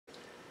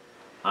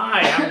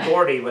Hi, I'm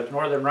Gordy with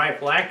Northern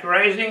Rifle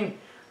Accurizing.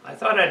 I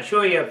thought I'd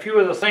show you a few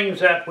of the things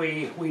that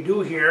we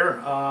do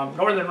here.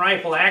 Northern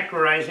Rifle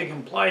Accurizing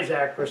implies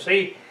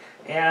accuracy,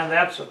 and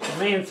that's the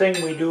main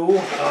thing we do.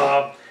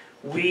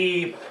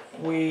 We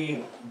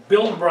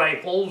build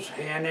rifles,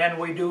 and then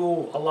we do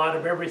a lot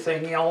of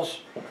everything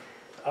else.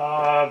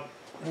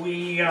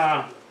 We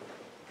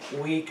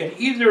can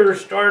either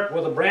start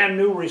with a brand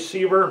new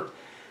receiver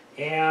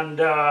and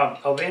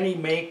of any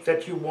make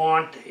that you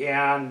want,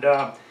 and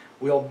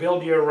we'll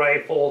build you a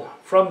rifle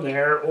from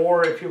there.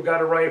 Or if you've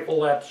got a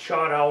rifle that's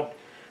shot out,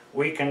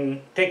 we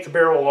can take the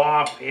barrel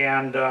off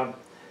and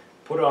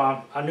put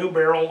a new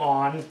barrel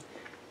on.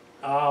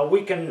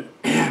 We can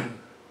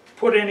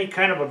put any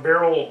kind of a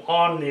barrel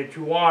on that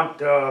you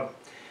want,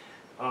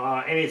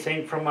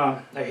 anything from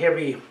a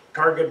heavy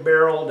target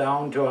barrel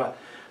down to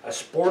a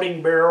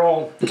sporting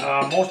barrel.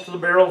 Most of the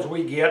barrels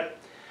we get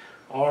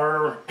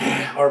are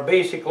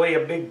basically a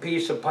big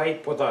piece of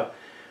pipe with a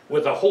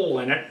hole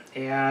in it,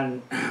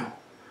 and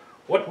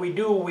what we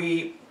do,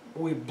 we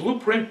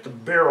blueprint the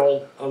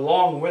barrel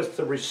along with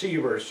the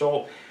receiver.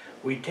 So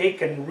we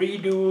take and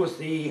redo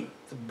the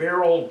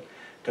barrel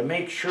to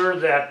make sure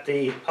that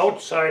the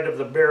outside of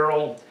the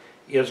barrel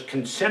is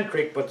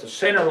concentric with the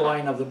center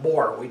line of the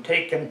bore. We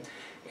take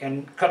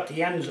and cut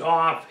the ends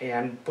off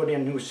and put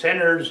in new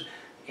centers,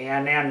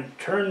 and then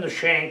turn the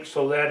shank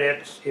so that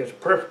it's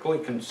perfectly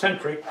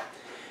concentric.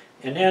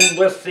 And then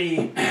with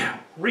the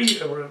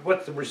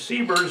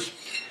receivers,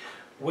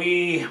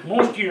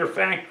 most of your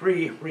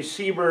factory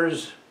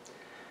receivers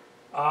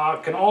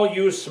can all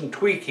use some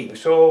tweaking.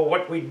 So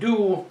what we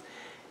do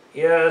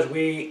is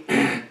we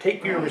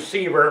take your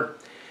receiver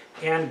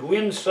and go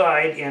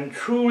inside and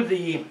through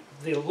the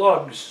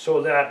lugs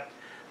so that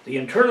the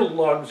internal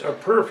lugs are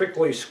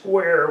perfectly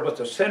square with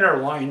the center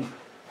line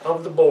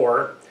of the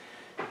bore.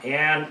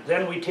 And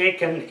then we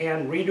take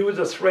and redo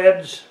the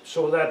threads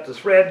so that the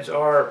threads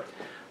are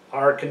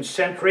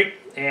concentric,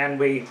 and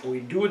we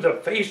do the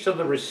face of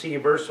the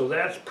receiver so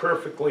that's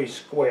perfectly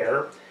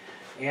square.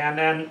 And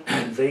then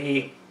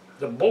the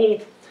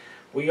bolt,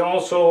 we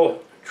also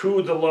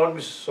true the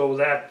lugs so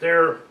that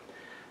they're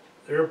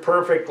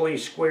perfectly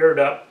squared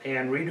up,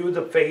 and redo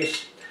the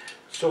face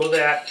so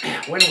that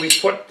when we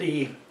put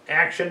the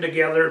action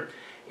together,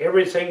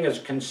 everything is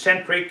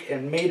concentric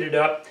and mated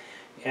up.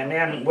 And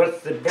then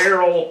with the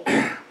barrel,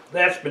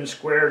 that's been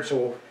squared,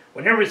 so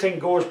when everything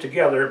goes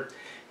together,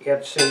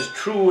 it's as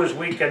true as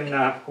we can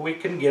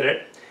get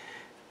it.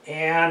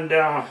 And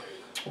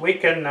we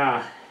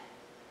can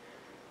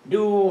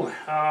do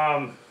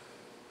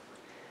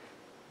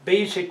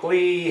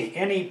basically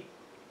any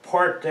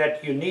part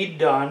that you need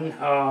done.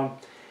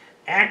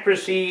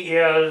 Accuracy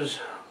is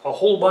a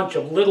whole bunch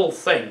of little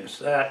things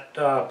that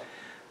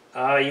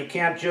you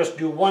can't just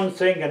do one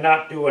thing and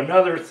not do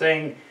another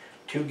thing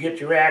to get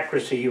your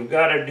accuracy. You've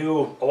got to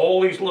do all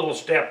these little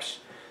steps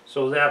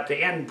so that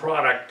the end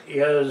product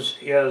is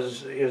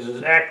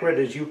as accurate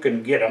as you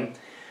can get them.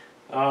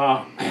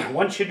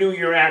 Once you do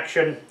your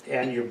action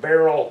and your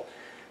barrel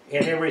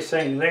and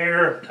everything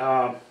there,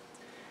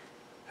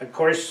 of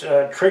course,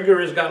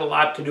 trigger has got a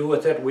lot to do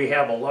with it. We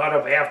have a lot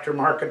of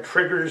aftermarket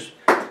triggers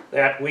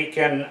that we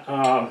can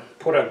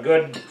put a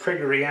good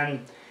trigger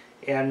in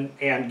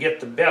and get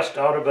the best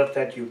out of it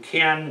that you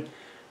can.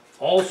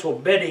 Also,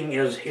 bedding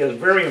is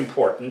very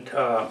important.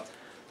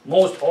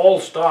 Most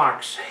all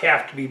stocks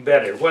have to be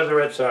bedded,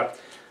 whether it's a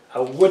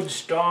wood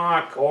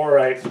stock or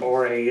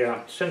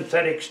a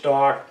synthetic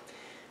stock.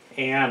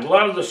 And a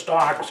lot of the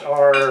stocks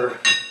are,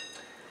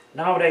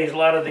 nowadays, a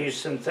lot of these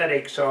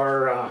synthetics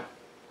are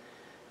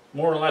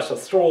more or less a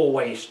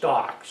throwaway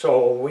stock.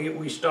 So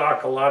we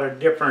stock a lot of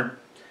different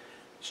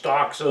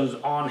stocks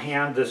on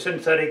hand. The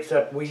synthetics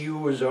that we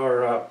use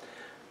are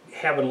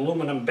have an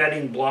aluminum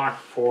bedding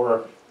block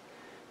for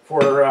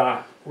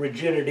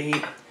rigidity.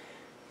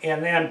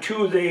 And then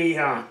too,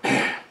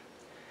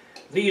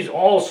 these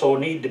also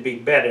need to be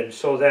bedded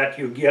so that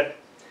you get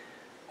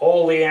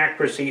all the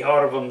accuracy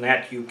out of them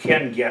that you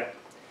can get.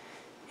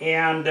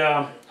 And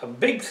a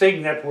big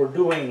thing that we're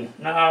doing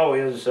now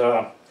is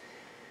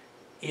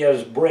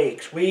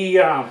brakes.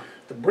 The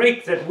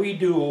brake that we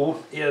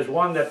do is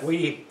one that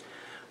we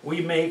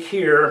make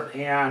here,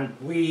 and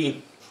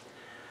we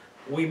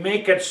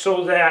make it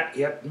so that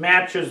it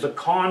matches the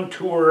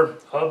contour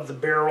of the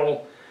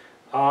barrel.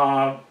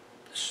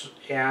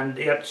 And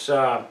it's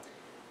a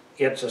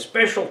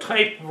special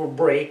type of a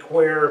brake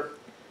where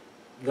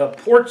the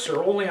ports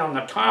are only on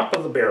the top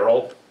of the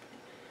barrel,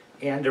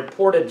 and they're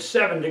ported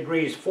 7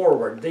 degrees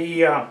forward.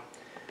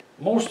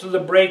 Most of the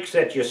brakes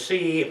that you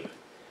see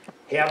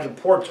have the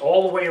ports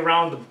all the way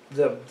around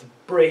the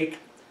brake,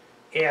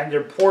 and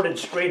they're ported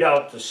straight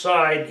out the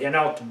side and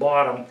out the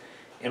bottom.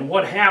 And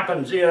what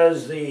happens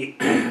is the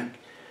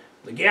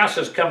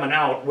gases coming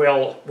out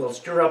will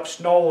stir up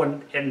snow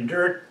and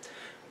dirt,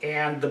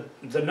 and the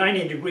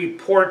 90-degree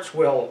ports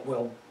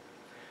will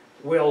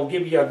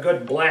give you a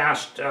good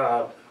blast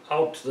out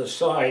to the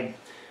side.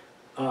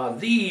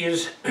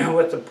 These,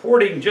 with the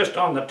porting just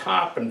on the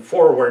top and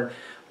forward,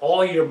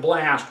 all your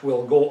blast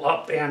will go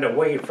up and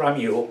away from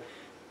you,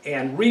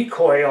 And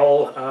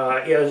recoil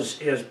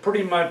is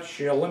pretty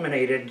much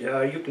eliminated.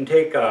 You can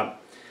take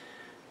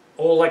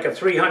like a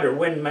 300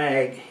 Win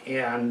Mag,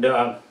 and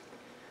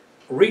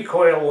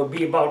recoil would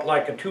be about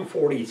like a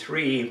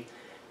 243,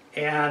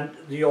 and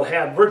you'll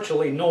have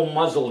virtually no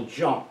muzzle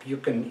jump. You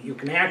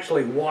can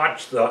actually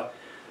watch the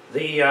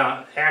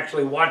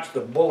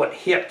bullet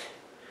hit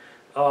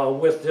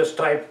with this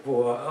type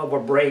of a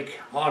brake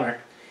on it,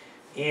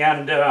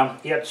 and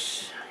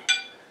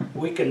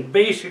we can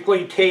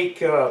basically take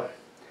your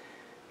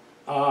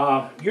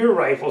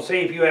rifle.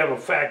 Say if you have a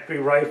factory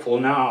rifle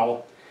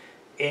now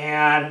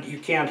and you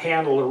can't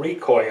handle the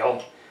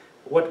recoil,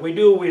 what we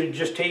do, we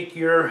just take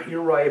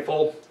your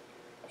rifle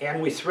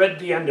and we thread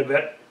the end of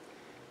it,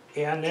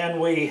 and then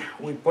we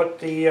put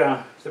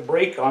the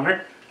brake on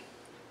it.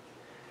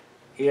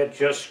 It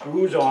just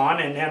screws on,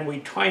 and then we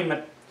time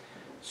it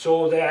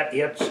so that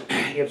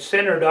it's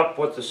centered up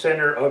with the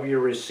center of your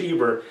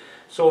receiver,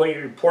 so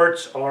your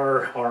ports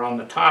are on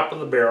the top of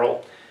the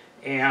barrel,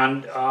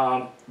 and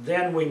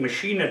then we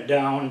machine it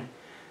down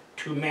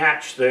to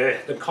match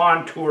the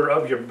contour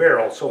of your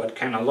barrel, so it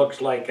kind of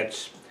looks like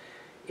it's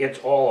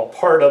all a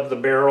part of the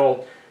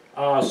barrel.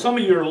 Some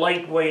of your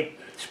lightweight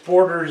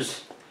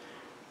sporters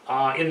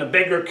in the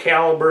bigger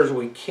calibers,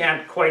 we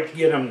can't quite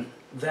get them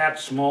that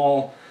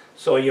small,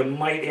 so you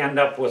might end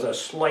up with a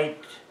slight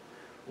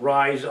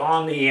rise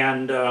on the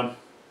end.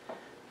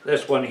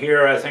 This one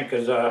here I think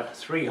is a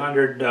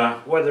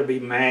 300 Weatherby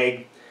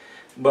mag,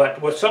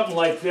 but with something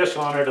like this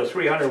on it, a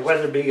 300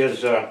 Weatherby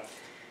is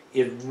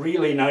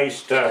really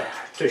nice to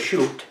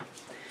shoot.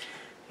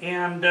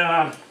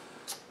 And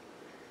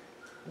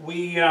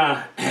we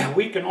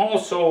can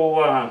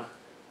also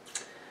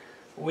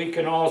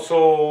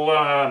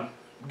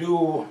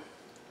do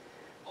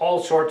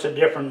all sorts of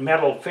different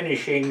metal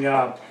finishing.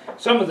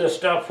 Some of this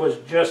stuff was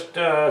just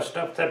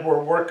stuff that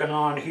we're working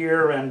on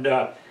here, and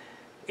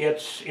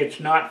it's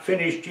not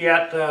finished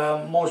yet.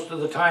 Most of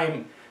the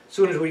time, as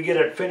soon as we get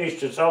it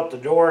finished, it's out the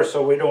door,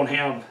 so we don't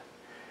have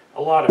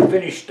a lot of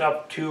finished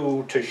stuff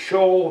to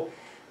show.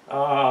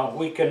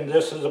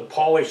 This is a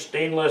polished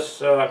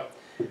stainless.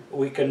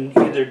 We can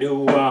either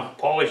do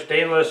polished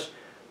stainless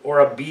or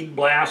a bead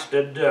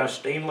blasted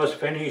stainless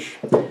finish,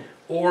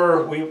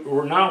 or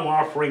we're now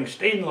offering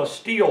stainless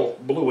steel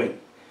bluing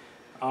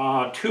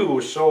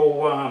too.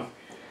 So,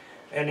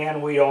 and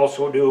then we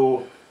also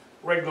do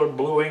regular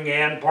bluing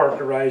and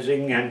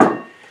parkerizing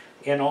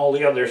and all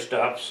the other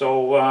stuff.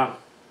 So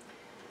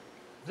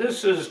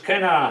this is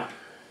kind of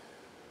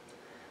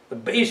the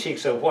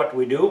basics of what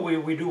we do.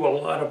 We do a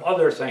lot of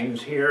other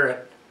things here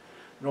at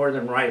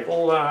Northern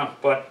Rifle,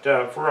 but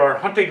for our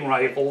hunting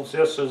rifles,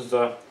 this is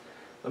the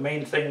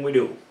main thing we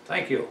do.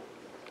 Thank you.